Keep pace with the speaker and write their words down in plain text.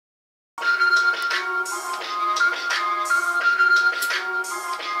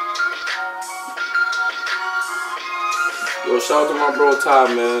Yo, shout out to my bro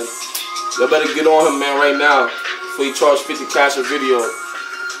Ty, man. Y'all better get on him, man, right now. Before he charge 50 cash a video.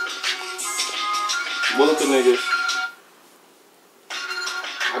 What up, the niggas?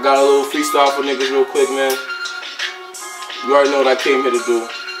 I got a little freestyle for niggas real quick, man. You already know what I came here to do.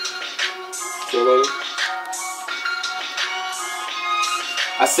 So, later.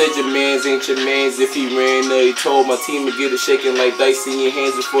 I said your mans ain't your mans if he ran there. He told my team to get it shaking like dice in your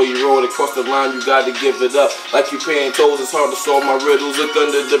hands before you roll it. Across the line, you got to give it up. Like you paying tolls, it's hard to solve my riddles. Look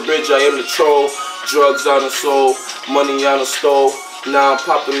under the bridge, I am the troll. Drugs on the soul, money on the stove. Now I'm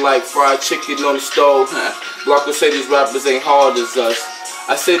popping like fried chicken on the stove. Block will say these rappers ain't hard as us.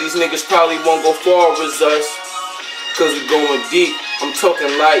 I say these niggas probably won't go far as us. Cause we going deep, I'm talking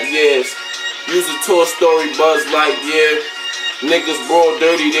light years. Use a Toy Story Buzz Lightyear. Niggas brawl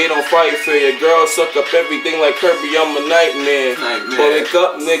dirty, they don't fight fair. Girls suck up everything like Kirby, I'm a nightmare. Wake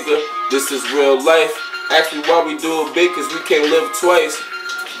up, nigga, this is real life. Ask me why we do it big, cause we can't live twice.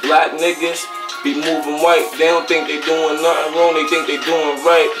 Black niggas be moving white. They don't think they doing nothing wrong, they think they doing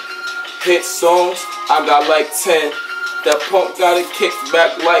right. Hit songs, I got like 10. That punk got it kicked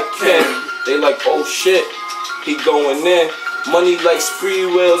back like Ken. They like, oh shit, he going in. Money like spree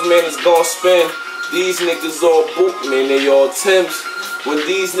wheels, man, it's gon' spin. These niggas all boot, man, they all Timbs. When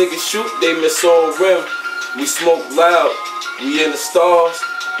these niggas shoot, they miss all rim. We smoke loud, we in the stars.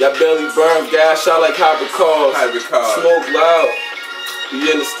 Y'all barely burn, gas out like hybrid cars. Smoke loud,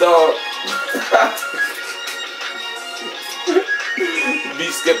 we in the stars.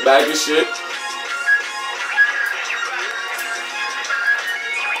 Beat skip back and shit.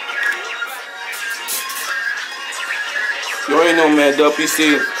 You already know, man,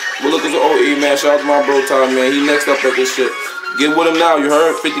 WPC. But look at the OE, man. Shout out to my bro Ty, man. He next up at this shit. Get with him now, you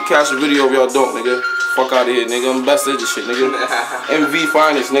heard? 50 cash a video if y'all don't, nigga. Fuck out of here, nigga. I'm best at this shit, nigga. MV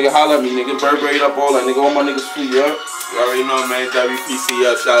finest, nigga. Holla at me, nigga. Burberry up, all that, nigga. All my niggas free, you heard? You already know, man. WPC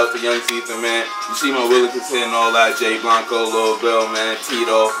up. Shout out to Young Ethan, man. You see my Willie Content and all that. Jay Blanco, Lil Bill, man.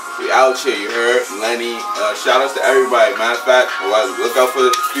 Tito. We out here, you heard? Lenny. Shout outs to everybody. Matter of fact, look out for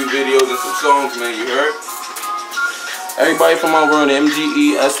a few videos and some songs, man. You heard? Everybody from my world,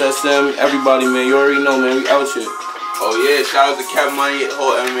 MGE, SSM, everybody, man. You already know, man. We out here. Oh, yeah. Shout out to TyMoney, the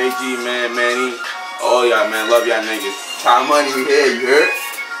whole MAG, man. Manny. All y'all, man. Love y'all niggas. TyMoney, we here. You heard?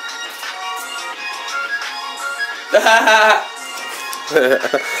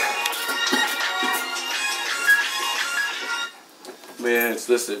 Man,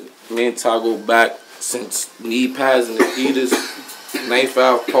 listen. Me and Ty go back since knee pads and Adidas. Knife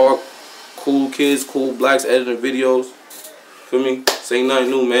Out Park. Cool kids, cool blacks editing videos. Feel me? Say nothing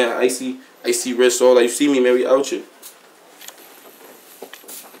new, man. Icy wrist, all that. You see me, man. We out here.